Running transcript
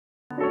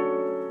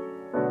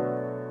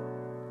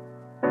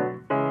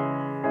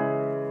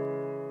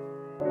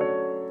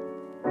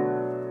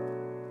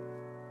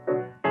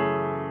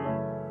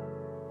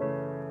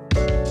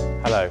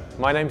Hello,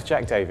 my name's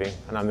Jack Davey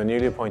and I'm the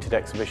newly appointed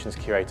Exhibitions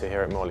Curator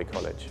here at Morley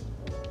College.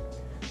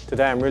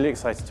 Today I'm really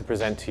excited to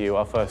present to you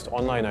our first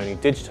online-only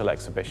digital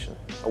exhibition,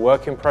 a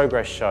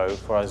work-in-progress show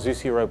for our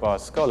Zsuzsi Roboz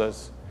Art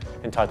Scholars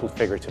entitled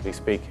Figuratively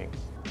Speaking.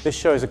 This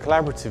show is a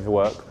collaborative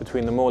work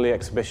between the Morley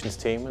Exhibitions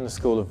team and the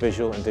School of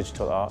Visual and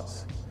Digital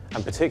Arts,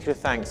 and particular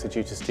thanks are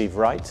due to Steve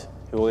Wright,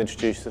 who will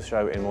introduce the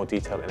show in more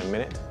detail in a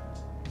minute,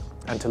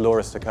 and to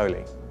Laura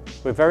Stoccoli.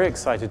 We're very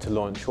excited to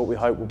launch what we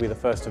hope will be the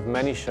first of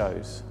many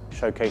shows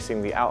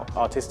showcasing the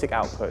artistic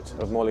output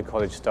of Morley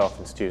College staff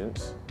and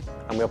students,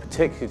 and we are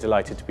particularly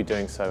delighted to be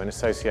doing so in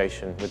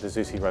association with the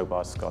Zsuzsi Roboz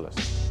Art Scholars.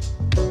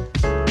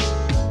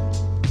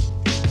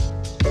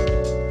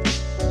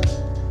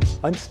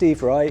 I'm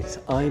Steve Wright.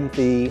 I'm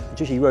the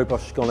Zsuzsi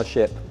Roboz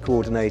Scholarship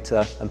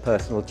Coordinator and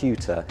Personal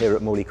Tutor here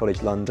at Morley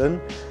College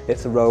London.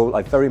 It's a role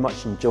I've very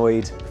much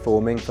enjoyed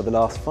performing for the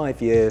last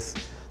 5 years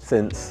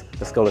since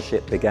the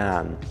scholarship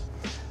began.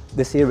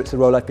 This year it's a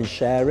role I've been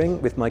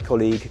sharing with my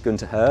colleague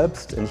Gunter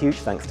Herbst, and huge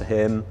thanks to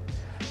him.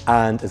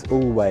 And as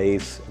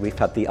always, we've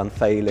had the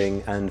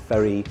unfailing and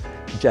very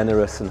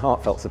generous and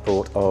heartfelt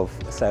support of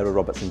Sarah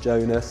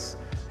Robertson-Jonas,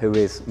 who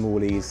is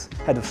Morley's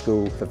Head of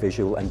School for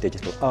Visual and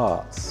Digital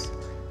Arts,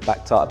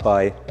 backed up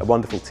by a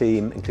wonderful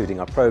team, including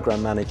our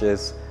programme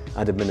managers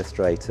and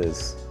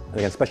administrators. And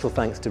again, special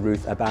thanks to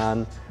Ruth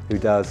Aban, who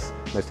does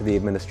most of the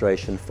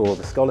administration for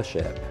the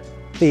scholarship.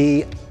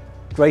 The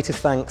greatest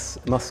thanks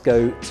must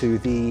go to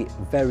the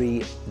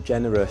very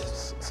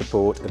generous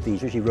support of the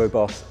Zsuzsi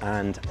Roboz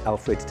and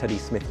Alfred Teddy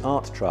Smith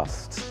Art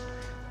Trust.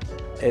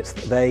 It's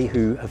they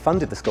who have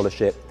funded the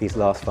scholarship these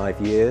last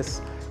 5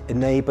 years,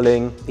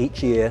 enabling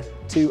each year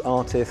 2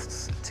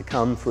 artists to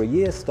come for a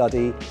year's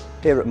study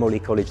here at Morley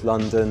College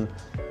London,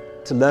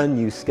 to learn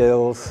new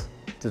skills,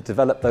 to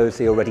develop those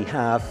they already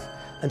have,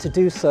 and to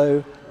do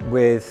so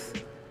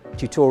with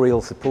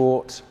tutorial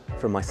support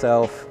from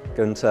myself,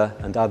 Gunter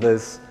and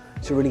others,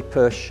 to really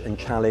push and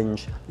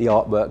challenge the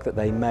artwork that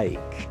they make.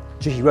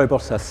 Zsuzsi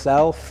Roboz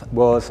herself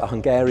was a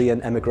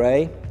Hungarian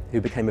émigré who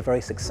became a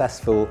very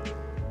successful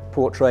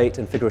portrait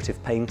and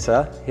figurative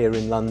painter here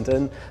in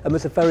London, and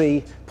was a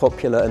very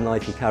popular and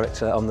lively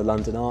character on the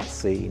London art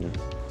scene.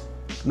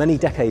 Many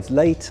decades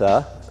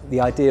later,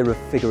 the idea of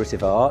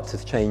figurative art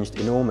has changed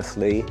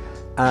enormously,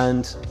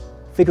 and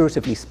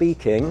Figuratively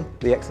Speaking,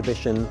 the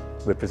exhibition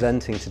we're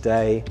presenting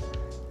today,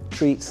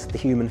 treats the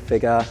human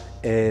figure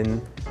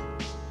in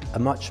a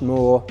much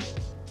more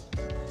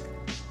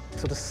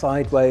sort of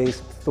sideways,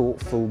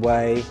 thoughtful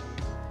way,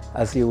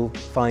 as you'll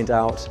find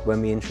out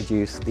when we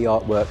introduce the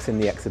artworks in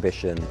the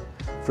exhibition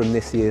from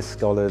this year's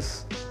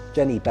scholars,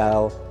 Jenny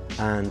Bell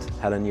and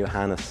Helen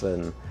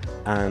Johannessen.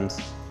 And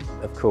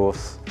of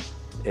course,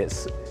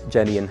 it's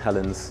Jenny and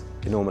Helen's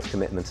enormous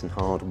commitment and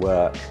hard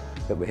work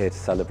that we're here to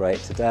celebrate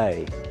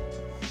today.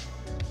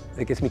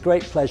 It gives me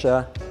great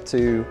pleasure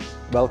to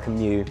welcome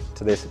you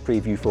to this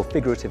preview for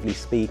Figuratively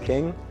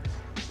Speaking,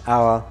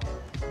 our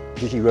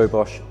Zsuzsi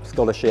Roboz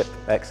Scholarship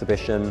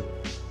exhibition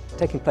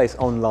taking place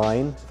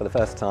online for the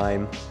first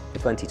time for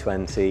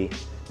 2020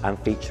 and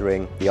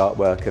featuring the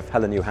artwork of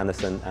Helen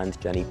Johannessen and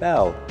Jenny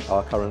Bell,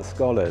 our current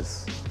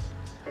scholars.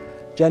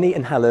 Jenny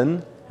and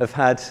Helen have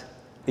had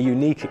a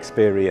unique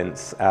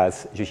experience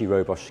as Zsuzsi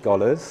Roboz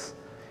Scholars.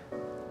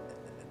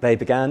 They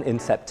began in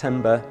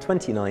September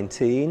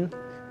 2019,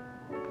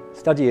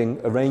 studying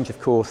a range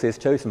of courses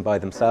chosen by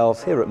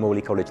themselves here at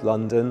Morley College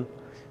London,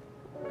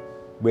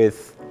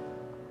 with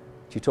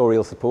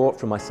tutorial support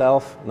from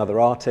myself and other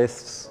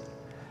artists.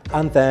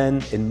 And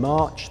then in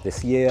March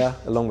this year,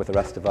 along with the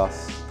rest of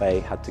us, they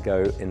had to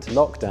go into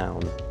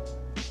lockdown.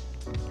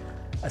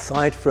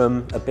 Aside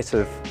from a bit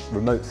of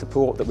remote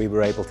support that we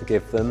were able to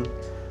give them,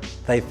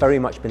 they've very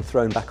much been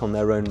thrown back on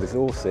their own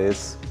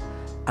resources,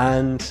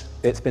 and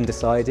it's been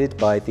decided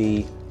by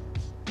the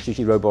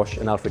Zsuzsi Roboz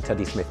and Alfred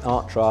Teddy Smith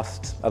Art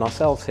Trust and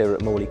ourselves here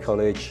at Morley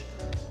College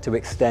to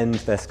extend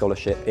their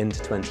scholarship into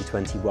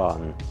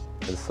 2021.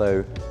 And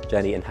so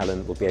Jenny and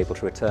Helen will be able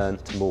to return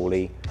to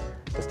Morley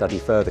to study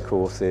further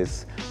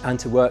courses and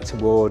to work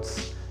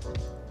towards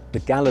the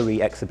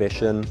gallery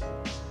exhibition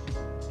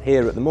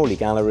here at the Morley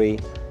Gallery,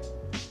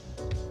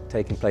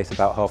 taking place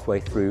about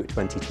halfway through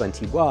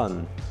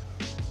 2021.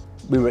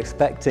 We were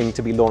expecting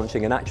to be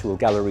launching an actual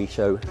gallery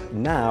show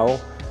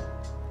now,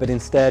 but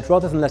instead,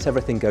 rather than let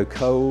everything go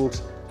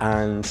cold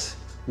and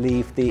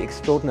leave the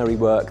extraordinary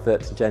work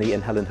that Jenny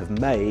and Helen have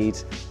made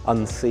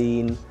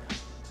unseen,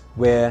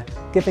 we're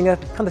giving a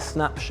kind of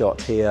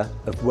snapshot here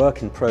of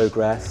work in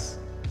progress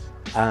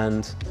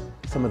and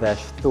some of their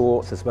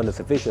thoughts, as well as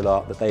the visual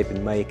art that they've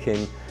been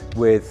making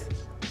with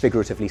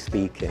Figuratively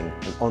Speaking,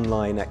 an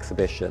online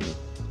exhibition.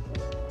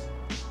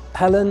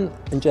 Helen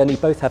and Jenny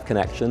both have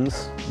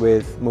connections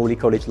with Morley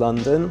College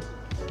London.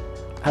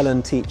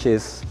 Helen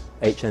teaches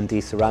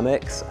HND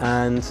ceramics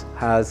and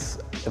has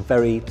a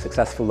very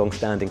successful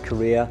long-standing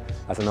career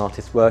as an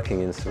artist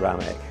working in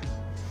ceramic.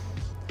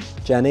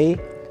 Jenny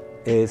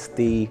is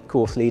the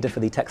course leader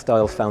for the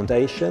Textiles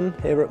Foundation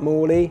here at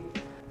Morley.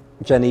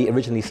 Jenny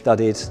originally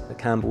studied at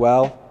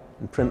Camberwell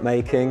in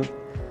printmaking,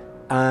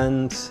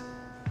 and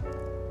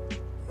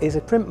is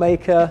a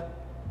printmaker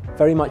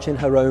very much in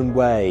her own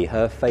way,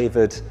 her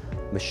favoured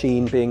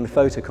machine being the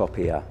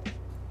photocopier.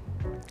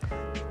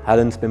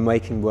 Helen's been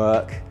making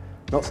work,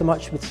 not so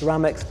much with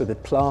ceramics, but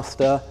with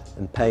plaster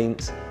and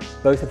paint,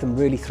 both of them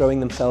really throwing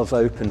themselves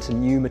open to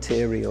new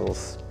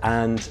materials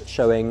and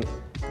showing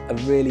a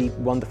really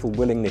wonderful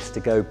willingness to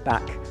go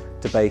back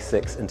to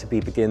basics and to be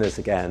beginners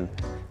again,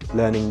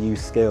 learning new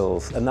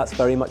skills. And that's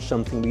very much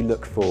something we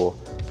look for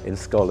in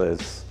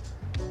scholars.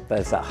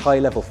 There's that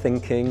high-level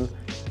thinking,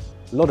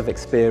 a lot of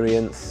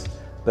experience,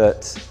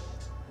 but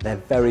they're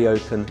very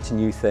open to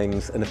new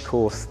things, and of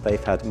course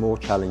they've had more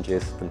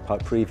challenges than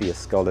previous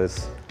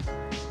scholars.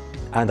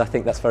 And I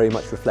think that's very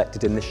much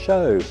reflected in the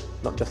show,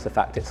 not just the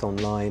fact it's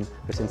online,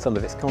 but in some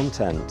of its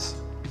content.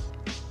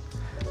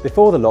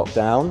 Before the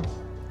lockdown,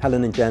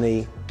 Helen and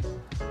Jenny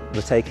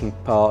were taking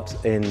part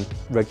in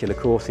regular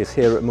courses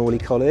here at Morley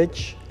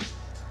College.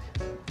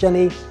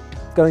 Jenny,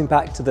 going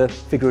back to the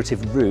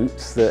figurative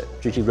roots that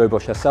Zsuzsi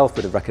Roboz herself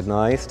would have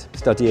recognised,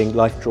 studying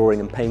life drawing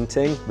and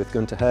painting with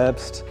Gunther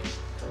Herbst,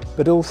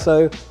 but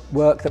also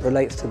work that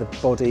relates to the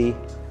body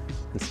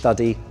and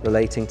study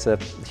relating to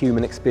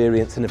human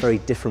experience in a very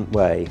different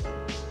way,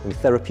 in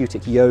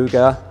therapeutic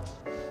yoga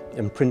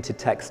and printed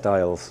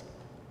textiles,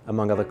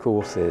 among other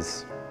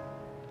courses.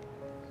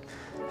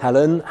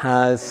 Helen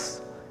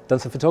has done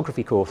some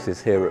photography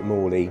courses here at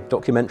Morley.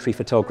 Documentary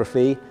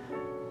photography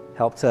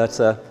helped her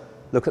to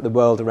look at the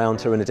world around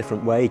her in a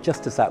different way,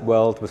 just as that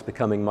world was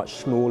becoming much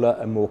smaller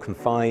and more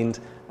confined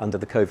under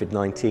the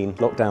COVID-19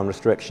 lockdown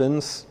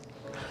restrictions.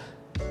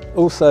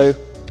 Also,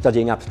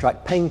 studying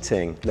abstract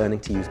painting, learning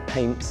to use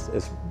paints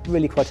as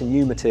really quite a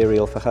new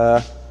material for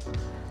her.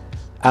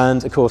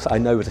 And of course, I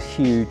know was a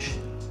huge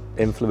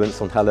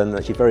influence on Helen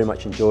that she very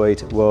much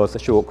enjoyed was a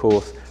short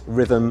course,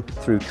 Rhythm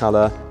Through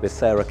Colour with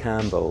Sarah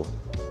Campbell.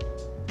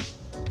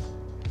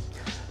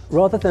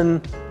 Rather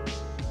than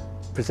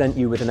present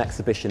you with an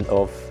exhibition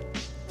of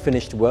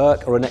finished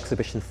work or an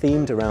exhibition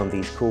themed around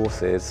these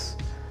courses,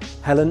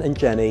 Helen and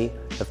Jenny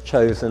have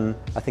chosen,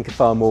 I think, a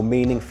far more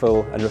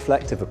meaningful and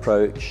reflective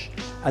approach,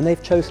 and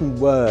they've chosen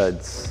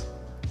words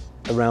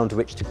around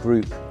which to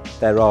group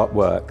their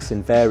artworks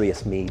in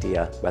various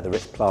media, whether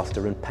it's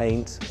plaster and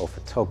paint, or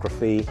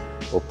photography,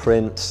 or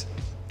print.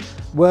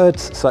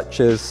 Words such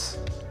as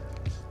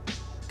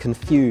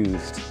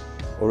confused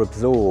or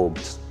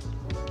absorbed.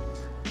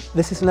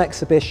 This is an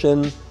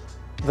exhibition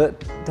that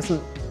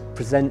doesn't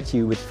present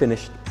you with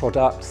finished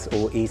products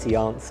or easy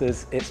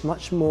answers. It's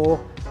much more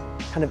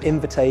kind of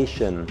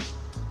invitation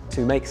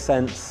to make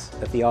sense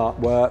of the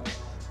artwork,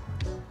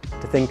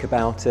 to think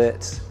about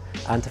it,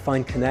 and to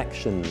find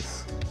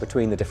connections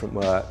between the different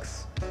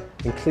works,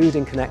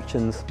 including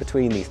connections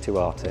between these two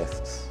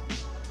artists.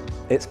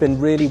 It's been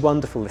really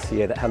wonderful this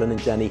year that Helen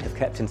and Jenny have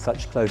kept in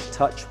such close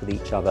touch with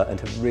each other and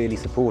have really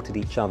supported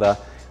each other,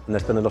 and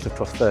there's been a lot of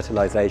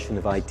cross-fertilisation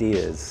of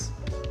ideas.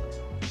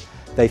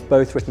 They've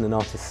both written an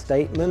artist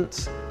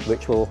statement,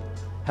 which will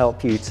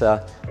help you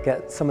to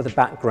get some of the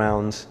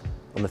background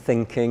on the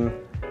thinking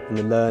and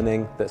the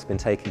learning that's been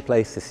taking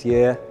place this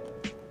year.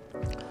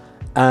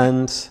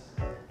 And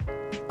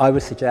I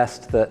would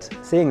suggest that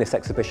seeing this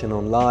exhibition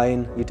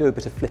online, you do a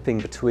bit of flipping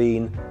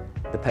between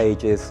the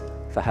pages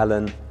for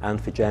Helen and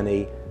for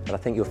Jenny, and I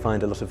think you'll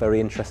find a lot of very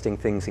interesting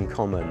things in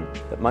common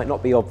that might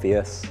not be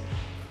obvious,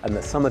 and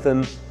that some of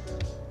them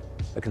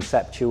are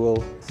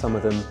conceptual, some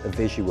of them are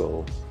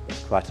visual.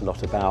 There's quite a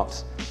lot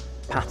about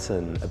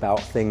pattern,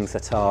 about things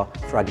that are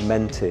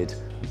fragmented,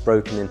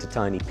 broken into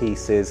tiny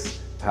pieces,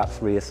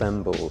 perhaps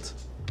reassembled.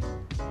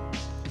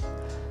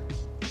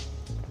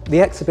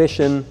 The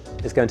exhibition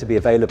is going to be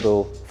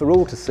available for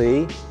all to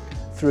see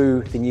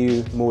through the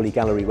new Morley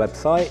Gallery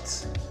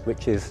website,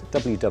 which is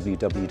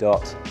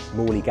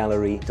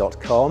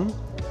www.morleygallery.com.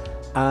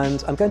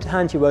 And I'm going to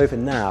hand you over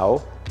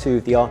now to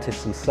the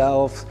artists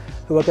themselves,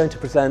 who are going to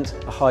present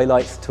a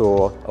highlights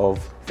tour of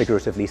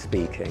Figuratively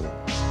Speaking.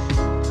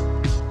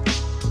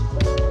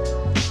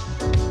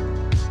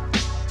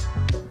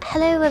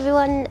 Hello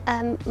everyone,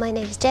 my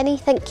name is Jenny.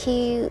 Thank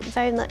you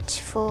very much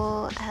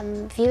for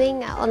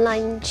viewing our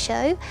online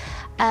show.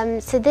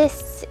 So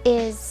this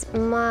is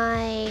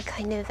my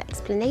kind of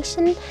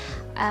explanation.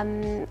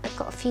 I've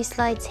got a few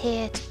slides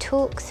here to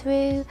talk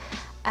through.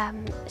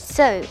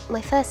 So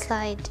my first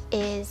slide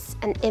is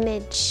an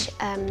image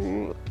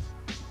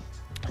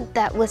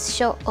that was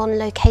shot on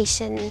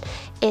location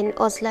in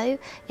Oslo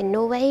in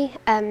Norway.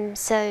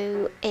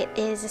 So it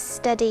is a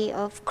study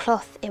of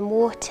cloth in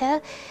water.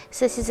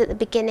 So this is at the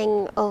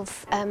beginning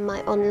of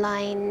my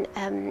online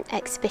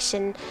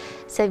exhibition.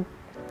 So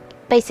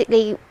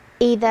basically,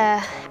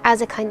 either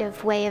as a kind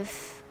of way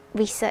of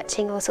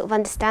researching or sort of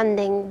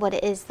understanding what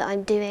it is that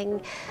I'm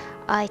doing,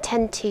 I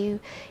tend to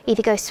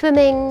either go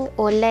swimming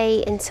or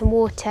lay in some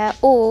water,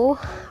 or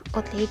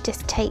oddly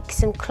just take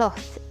some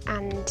cloth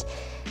and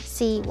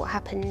see what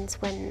happens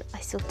when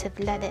I sort of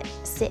let it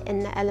sit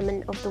in the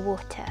element of the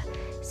water.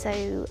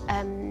 So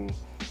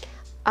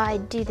I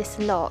do this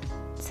a lot.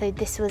 So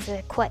this was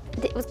it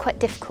was quite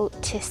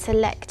difficult to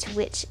select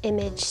which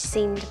image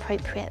seemed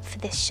appropriate for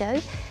this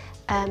show.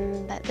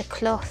 but the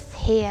cloth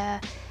here,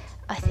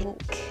 I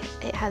think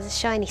it has a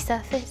shiny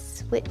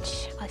surface,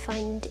 which I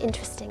find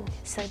interesting,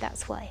 so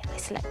that's why I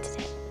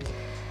selected it.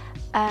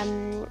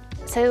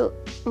 So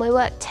my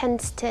work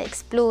tends to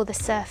explore the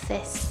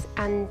surface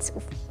and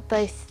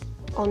both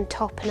on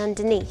top and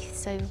underneath,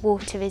 so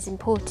water is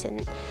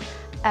important.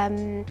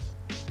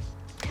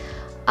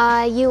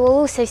 You will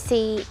also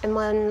see in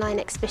my online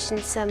exhibition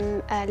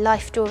some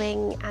life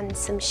drawing and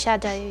some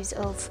shadows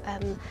of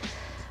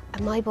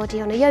my body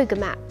on a yoga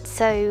mat.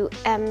 So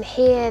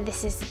here,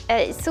 this is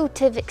it's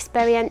sort of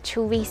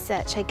experiential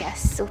research, I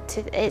guess.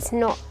 It's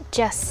not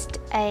just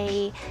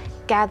a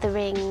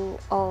gathering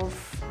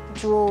of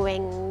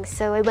drawing.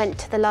 So I went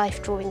to the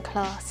life drawing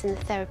class and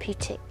the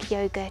therapeutic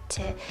yoga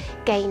to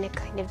gain a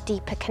kind of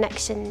deeper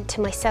connection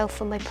to myself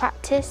and my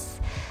practice.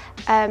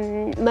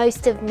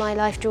 Most of my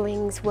life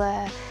drawings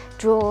were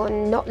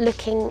drawn not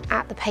looking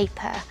at the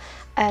paper,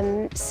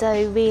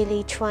 so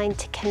really trying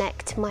to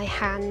connect my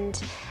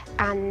hand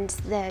and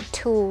the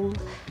tool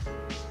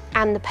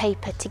and the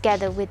paper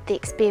together with the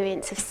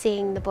experience of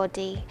seeing the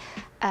body.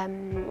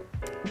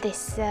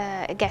 This,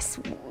 I guess,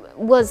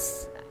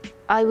 was,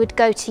 I would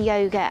go to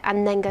yoga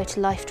and then go to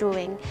life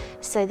drawing,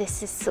 so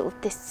this is sort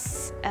of,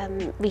 this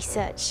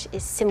research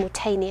is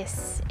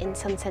simultaneous in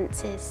some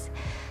senses.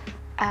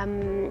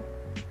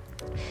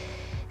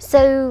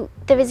 So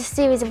there is a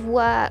series of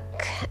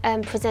work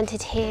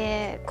presented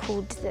here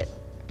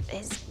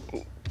is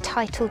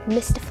titled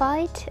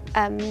Mystified.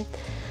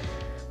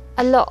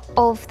 A lot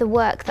of the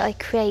work that I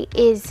create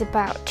is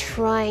about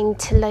trying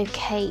to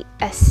locate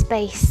a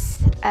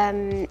space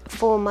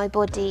for my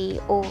body,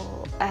 or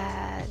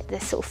the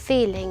sort of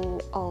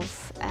feeling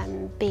of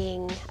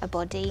being a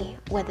body,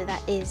 whether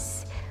that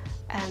is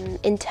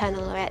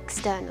internal or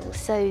external.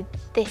 So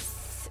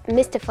this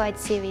Mystified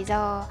series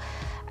are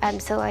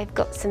so I've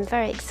got some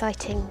very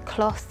exciting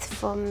cloth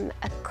from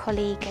a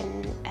colleague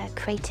and a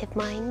creative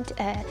mind,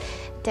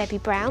 Debbie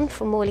Brown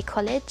from Morley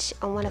College,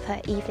 on one of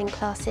her evening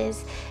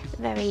classes.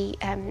 Very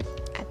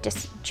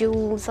just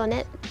jewels on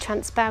it,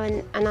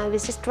 transparent, and I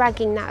was just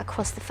dragging that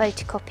across the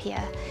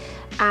photocopier,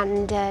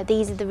 and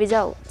these are the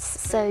results.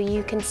 So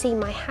you can see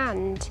my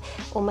hand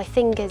or my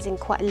fingers in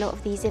quite a lot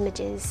of these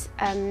images.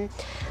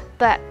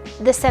 But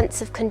the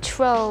sense of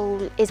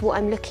control is what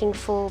I'm looking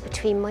for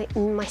between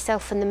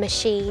myself and the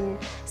machine.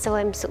 So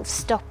I'm sort of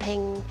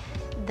stopping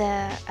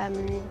the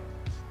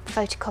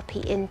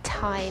photocopy in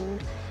time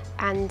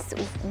and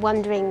sort of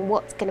wondering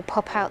what's going to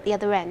pop out the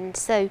other end.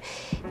 So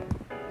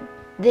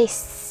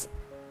these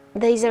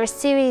are a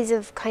series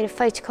of kind of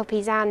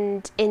photocopies,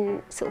 and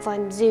in sort of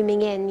I'm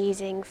zooming in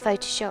using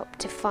Photoshop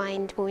to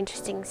find more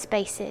interesting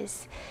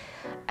spaces.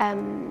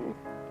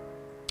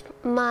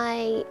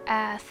 My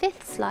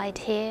fifth slide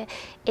here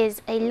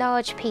is a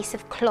large piece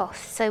of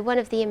cloth. So one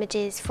of the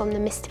images from the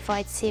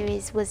Mystified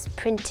series was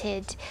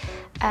printed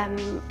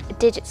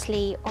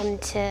digitally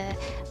onto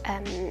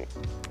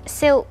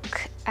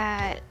silk.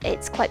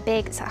 It's quite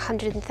big, it's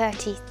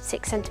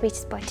 136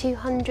 centimetres by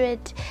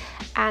 200,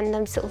 and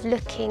I'm sort of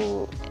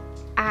looking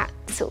at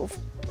sort of,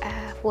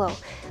 well,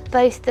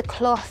 both the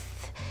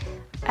cloth.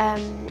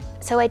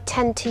 So I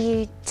tend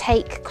to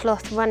take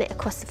cloth, run it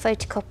across the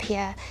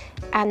photocopier,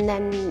 and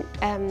then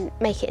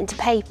make it into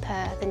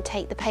paper, then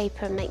take the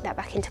paper and make that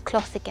back into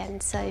cloth again.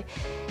 So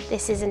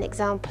this is an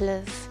example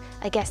of,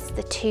 I guess,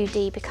 the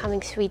 2D becoming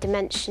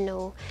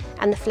three-dimensional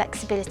and the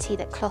flexibility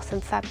that cloth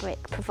and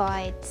fabric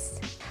provides.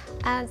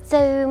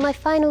 So my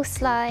final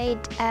slide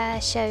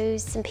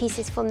shows some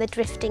pieces from the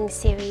Drifting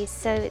series.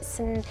 So it's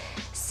some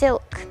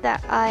silk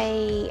that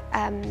I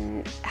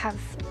have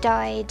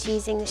dyed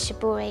using the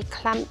shibori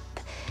clamp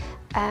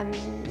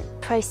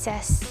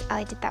process.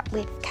 I did that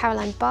with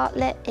Caroline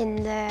Bartlett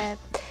in the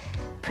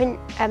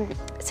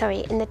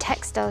in the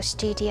textile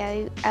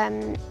studio.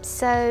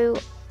 So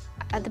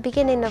at the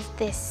beginning of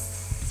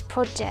this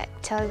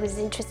project,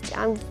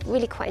 I'm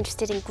really quite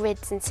interested in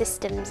grids and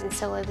systems, and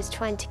so I was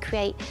trying to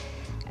create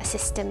a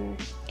system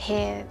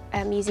here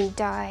using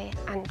dye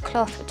and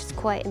cloth, which is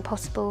quite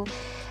impossible,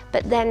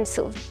 but then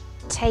sort of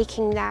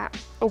taking that,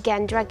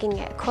 again dragging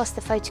it across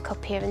the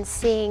photocopier and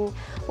seeing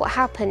what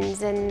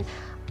happens, and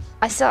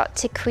I start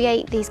to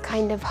create these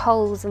kind of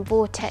holes and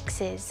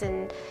vortexes,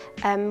 and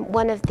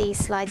one of these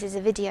slides is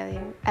a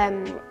video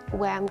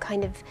where I'm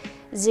kind of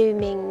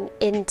zooming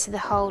into the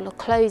hole or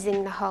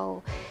closing the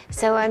hole.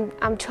 So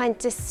I'm trying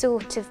to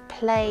sort of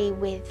play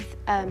with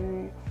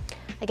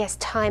I guess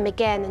time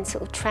again, and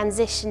sort of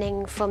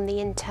transitioning from the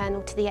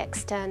internal to the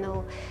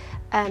external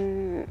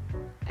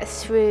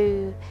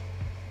through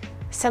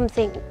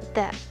something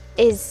that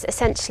is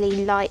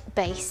essentially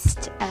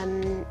light-based.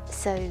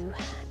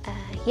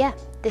 Yeah,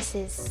 this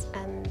is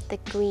the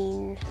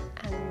green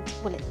and,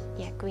 well,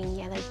 green,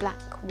 yellow,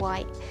 black,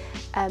 white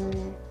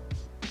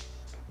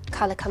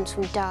colour comes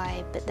from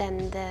dye, but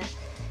then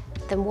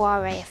the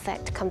moire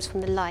effect comes from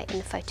the light in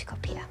the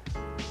photocopier.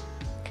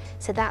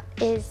 So that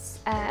is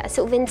a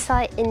sort of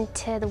insight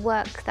into the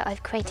work that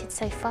I've created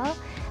so far.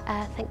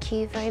 Thank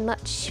you very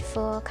much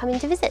for coming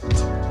to visit.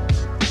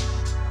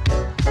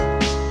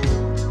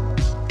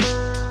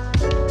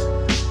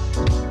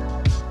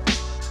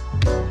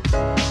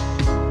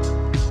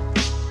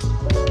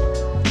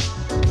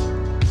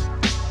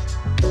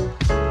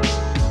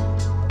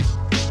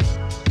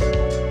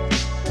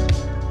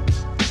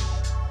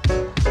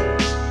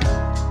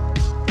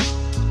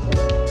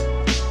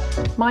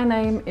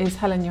 My name is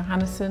Helen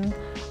Johannessen,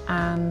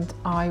 and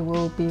I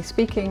will be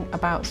speaking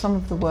about some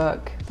of the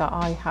work that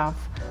I have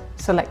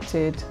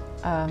selected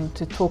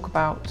to talk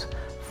about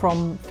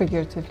from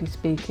Figuratively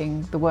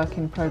Speaking, the Work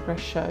in Progress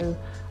show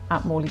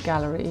at Morley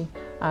Gallery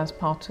as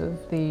part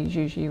of the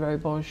Zsuzsi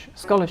Roboz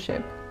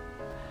Scholarship.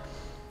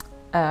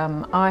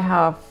 I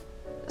have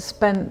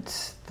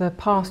spent the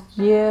past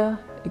year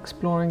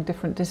exploring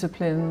different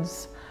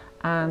disciplines,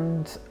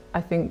 and I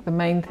think the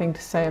main thing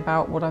to say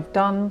about what I've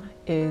done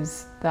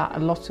is that a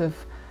lot of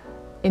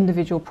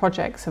individual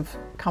projects have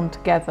come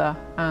together,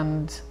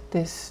 and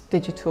this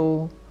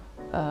digital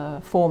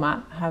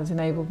format has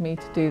enabled me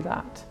to do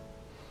that.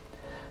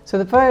 So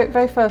the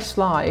very first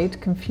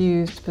slide,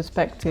 Confused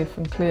Perspective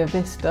and Clear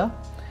Vista,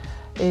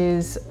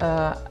 is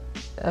an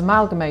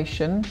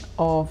amalgamation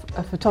of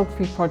a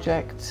photography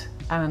project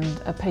and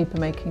a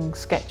paper-making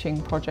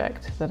sketching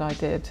project that I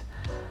did.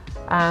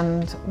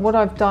 And what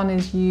I've done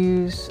is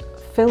use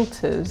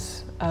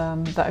filters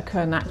that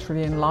occur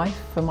naturally in life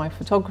for my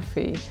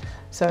photography.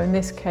 So in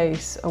this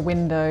case, a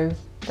window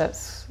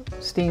that's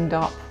steamed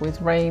up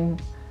with rain,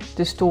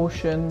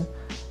 distortion,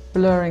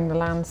 blurring the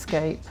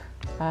landscape,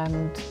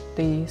 and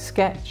the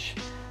sketch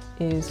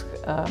is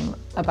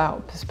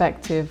about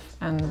perspective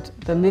and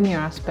the linear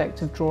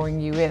aspect of drawing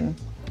you in.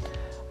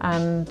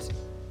 And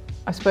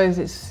I suppose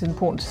it's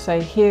important to say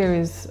here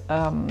is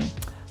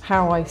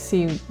how I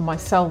see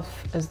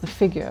myself as the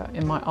figure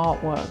in my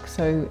artwork.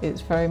 So it's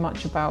very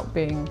much about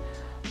being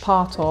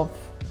part of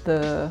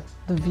the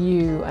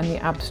view and the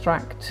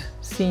abstract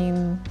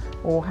scene,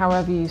 or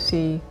however you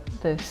see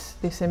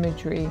this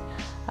imagery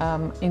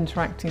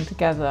interacting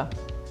together.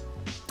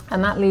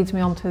 And that leads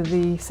me on to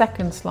the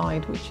second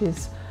slide, which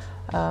is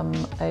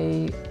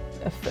a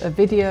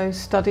video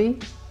study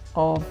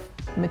of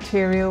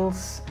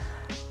materials.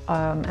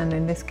 And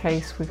in this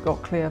case, we've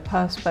got clear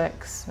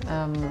perspex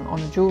on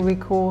a jewellery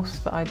course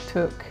that I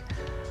took.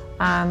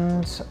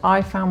 And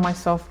I found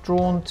myself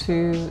drawn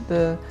to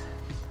the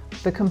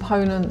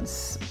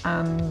components,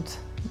 and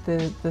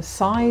the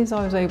size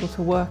I was able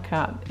to work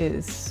at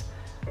is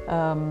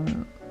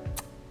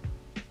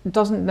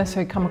doesn't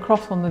necessarily come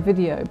across on the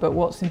video, but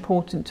what's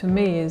important to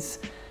me is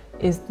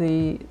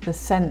the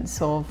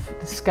sense of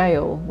the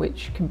scale,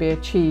 which can be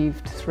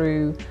achieved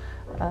through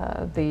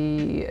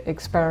the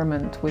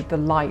experiment with the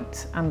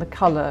light and the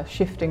colour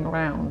shifting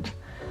around.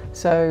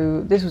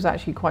 So this was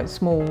actually quite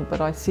small, but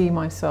I see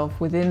myself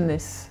within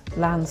this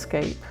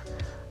landscape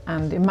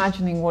and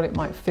imagining what it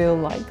might feel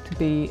like to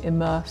be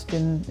immersed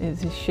in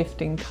this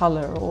shifting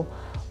colour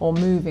or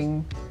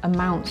moving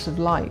amounts of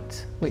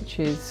light, which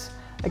is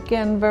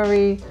again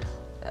very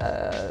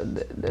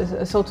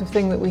a sort of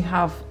thing that we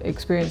have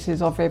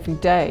experiences of every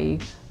day,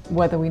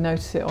 whether we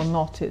notice it or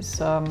not.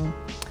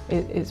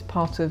 It's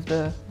part of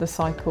the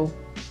cycle.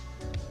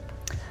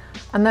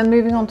 And then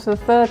moving on to the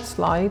third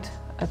slide,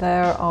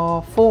 there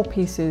are 4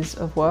 pieces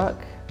of work.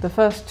 The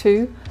first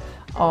 2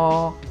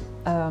 are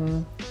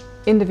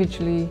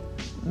individually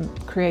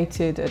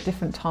created at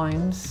different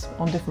times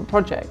on different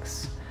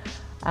projects.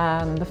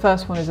 And the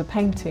first one is a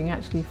painting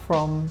actually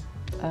from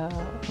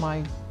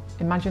my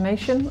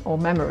imagination or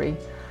memory.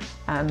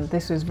 And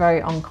this was a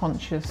very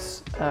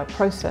unconscious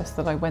process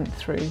that I went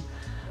through.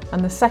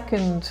 And the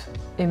second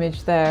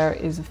image there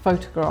is a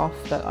photograph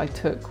that I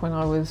took when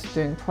I was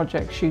doing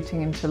project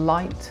shooting into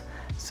light.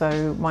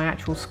 So my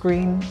actual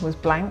screen was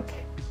blank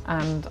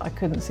and I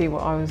couldn't see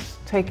what I was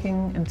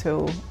taking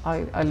until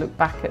I looked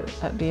back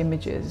at the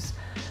images.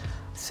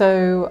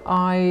 So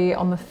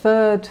on the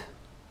third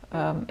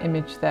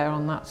image there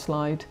on that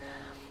slide,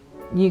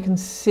 you can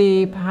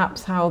see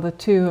perhaps how the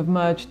two have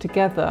merged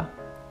together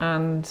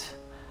and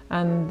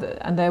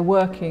they're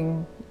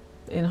working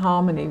in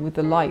harmony with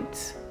the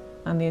light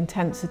and the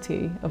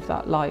intensity of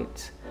that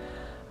light.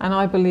 And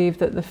I believe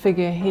that the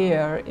figure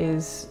here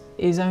is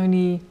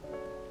only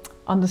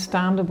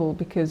understandable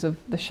because of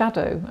the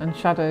shadow, and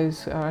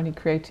shadows are only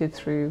created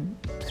through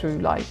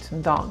light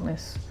and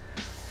darkness.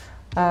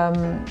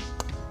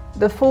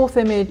 The fourth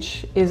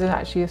image is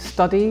actually a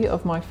study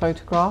of my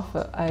photograph,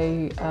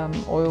 a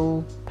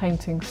oil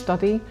painting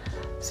study.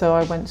 So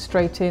I went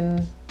straight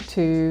in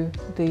to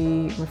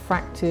the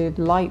refracted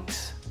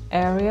light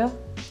area,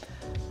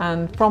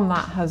 and from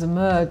that has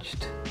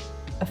emerged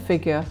a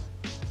figure,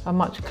 a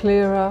much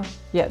clearer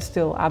yet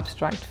still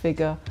abstract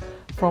figure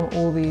from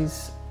all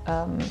these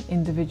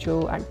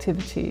individual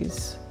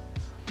activities.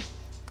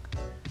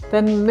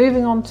 Then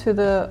moving on to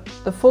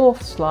the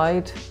fourth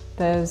slide,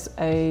 there's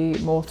a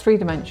more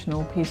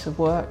three-dimensional piece of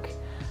work,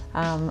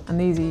 and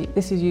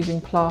this is using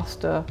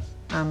plaster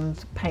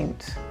and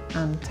paint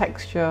and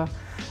texture,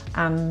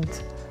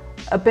 and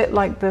a bit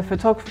like the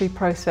photography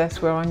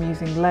process where I'm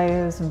using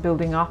layers and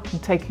building up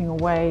and taking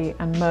away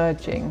and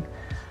merging.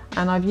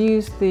 And I've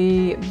used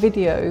the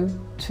video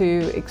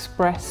to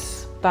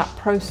express that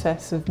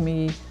process of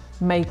me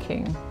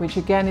making, which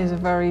again is a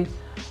very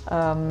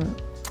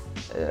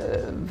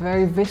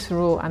very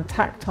visceral and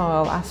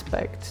tactile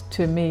aspect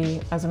to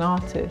me as an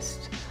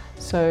artist.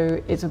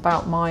 So it's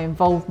about my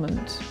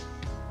involvement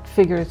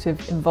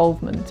figurative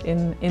involvement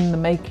in the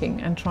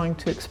making and trying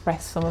to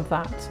express some of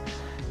that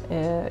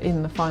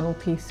in the final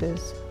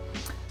pieces.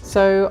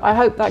 So I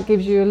hope that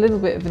gives you a little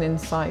bit of an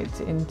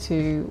insight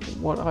into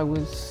what I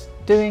was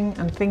doing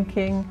and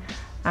thinking,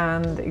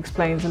 and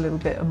explains a little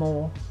bit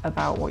more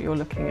about what you're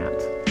looking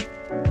at.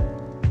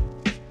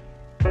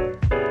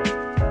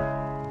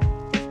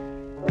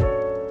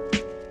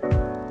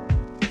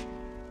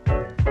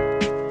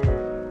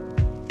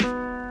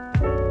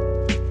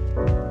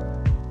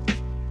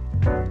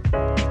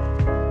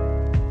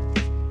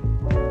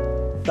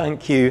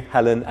 Thank you,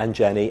 Helen and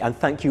Jenny, and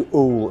thank you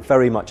all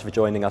very much for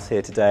joining us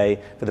here today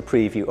for the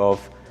preview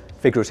of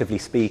Figuratively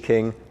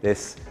Speaking,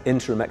 this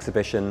interim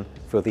exhibition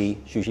for the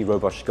Zsuzsi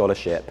Roboz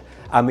Scholarship.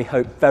 And we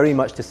hope very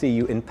much to see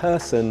you in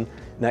person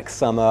next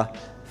summer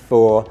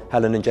for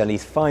Helen and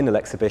Jenny's final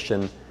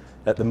exhibition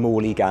at the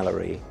Morley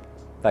Gallery.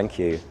 Thank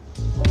you.